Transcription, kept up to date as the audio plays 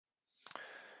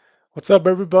What's up,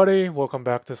 everybody? Welcome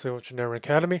back to Civil Engineering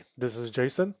Academy. This is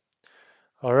Jason.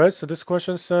 All right, so this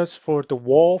question says for the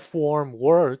wall form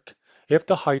work, if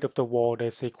the height of the wall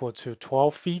is equal to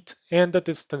 12 feet and the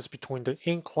distance between the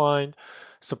inclined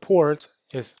support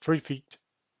is 3 feet.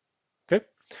 Okay,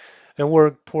 and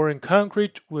we're pouring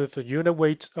concrete with a unit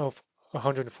weight of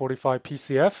 145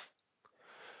 PCF.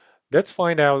 Let's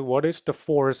find out what is the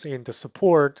force in the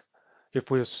support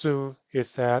if we assume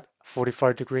it's at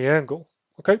 45-degree angle.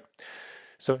 Okay.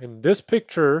 So in this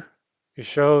picture, it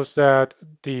shows that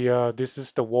this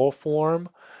is the wall form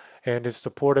and is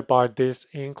supported by this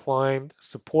inclined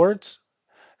supports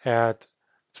at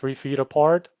 3 feet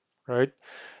apart, right?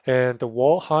 And the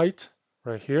wall height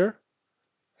right here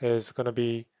is going to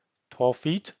be 12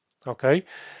 feet, okay?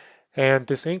 And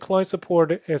this inclined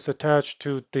support is attached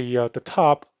to the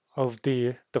top of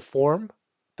the form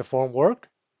work,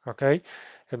 okay?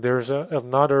 And there's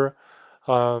another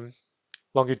um,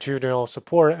 longitudinal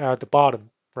support at the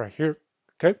bottom right here.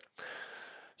 Okay,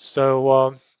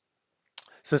 so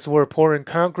since we're pouring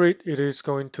concrete, it is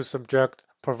going to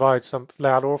provide some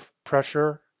lateral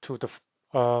pressure to the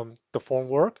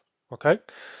formwork. Okay,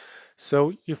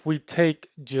 so if we take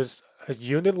just a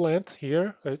unit length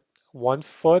here, 1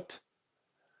 foot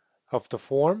of the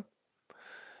form,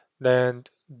 then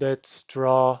let's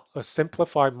draw a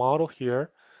simplified model here.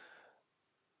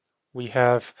 We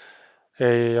have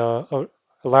a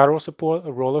lateral support,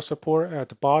 a roller support at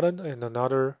the bottom, and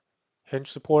another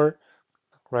hinge support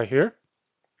right here.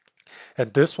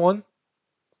 And this one,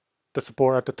 the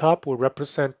support at the top, will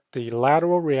represent the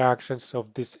lateral reactions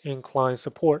of this inclined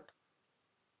support.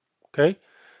 Okay,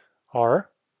 R.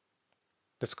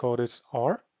 Let's call this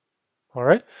R. All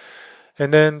right.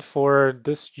 And then for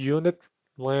this unit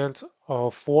length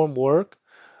of formwork,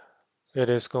 it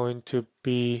is going to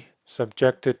be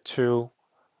subjected to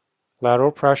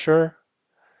lateral pressure,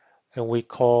 and we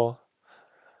call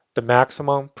the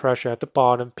maximum pressure at the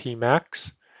bottom P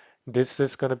max. This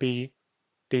is going to be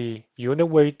the unit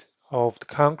weight of the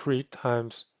concrete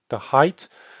times the height,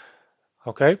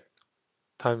 okay,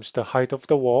 times the height of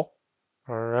the wall.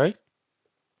 All right.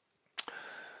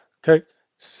 Okay.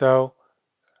 So,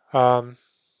 um,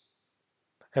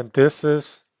 and this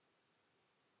is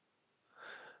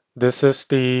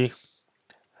the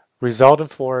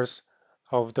resultant force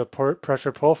of the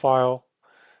pressure profile.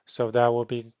 So that will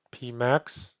be P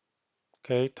max,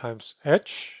 okay, times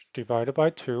H divided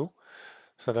by 2.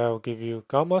 So that will give you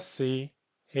gamma C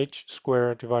H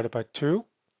squared divided by 2.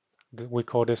 We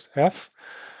call this F.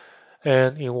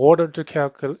 And in order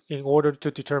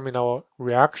to determine our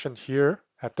reaction here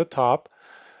at the top,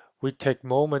 we take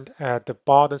moment at the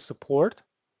bottom support.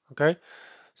 Okay,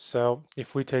 so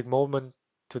if we take moment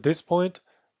to this point,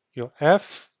 your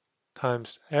F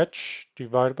times H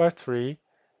divided by 3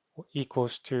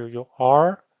 equals to your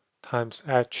R times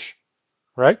H,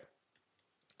 right?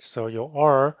 So your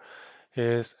R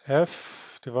is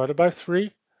F divided by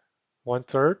 3,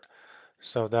 1/3.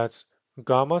 So that's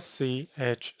gamma C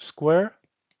H squared,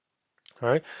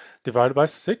 right? Divided by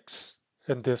 6,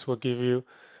 and this will give you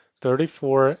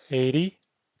 3480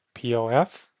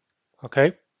 POF,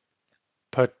 okay,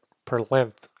 per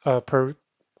length, per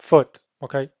foot,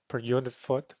 okay, per unit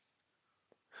foot,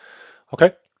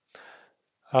 okay.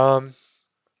 Um,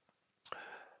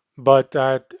 but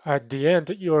at the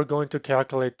end, you are going to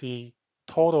calculate the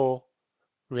total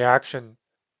reaction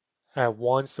at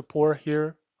one support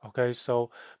here, okay.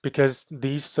 So because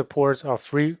these supports are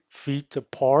 3 feet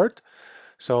apart,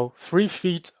 so 3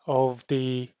 feet of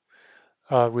the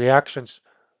reactions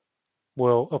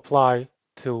will apply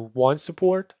to one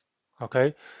support,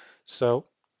 okay. So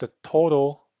the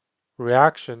total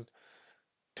reaction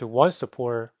to one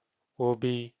support will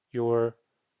be your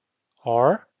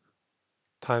R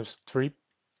times 3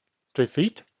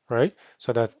 feet, right?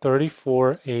 So that's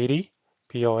 3480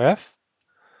 POF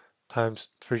times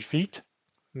 3 feet,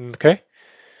 okay?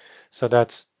 So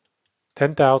that's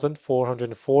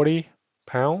 10,440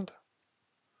 pound,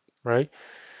 right?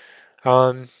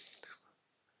 Um,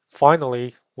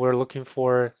 Finally, we're looking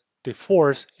for the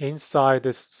force inside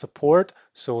this support.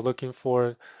 So we're looking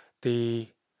for the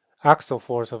axial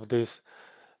force of this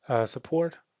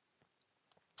support.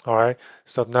 All right.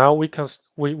 So now we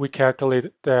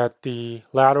calculate that the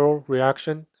lateral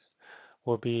reaction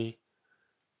will be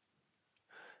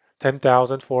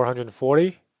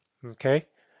 10,440. Okay,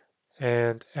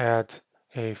 and at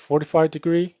a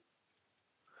 45-degree,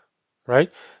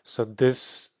 right? So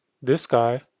this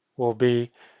guy will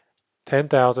be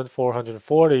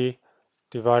 10,440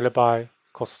 divided by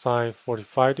cosine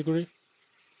 45-degree.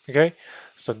 Okay,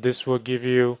 so this will give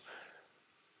you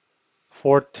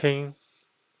 14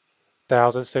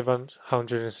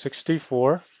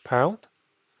 1,764 pound.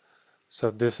 So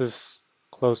this is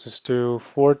closest to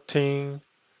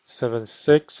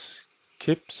 1476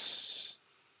 kips.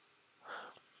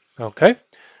 Okay,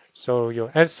 so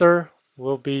your answer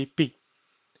will be B.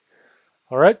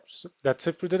 All right, so that's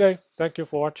it for today. Thank you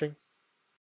for watching.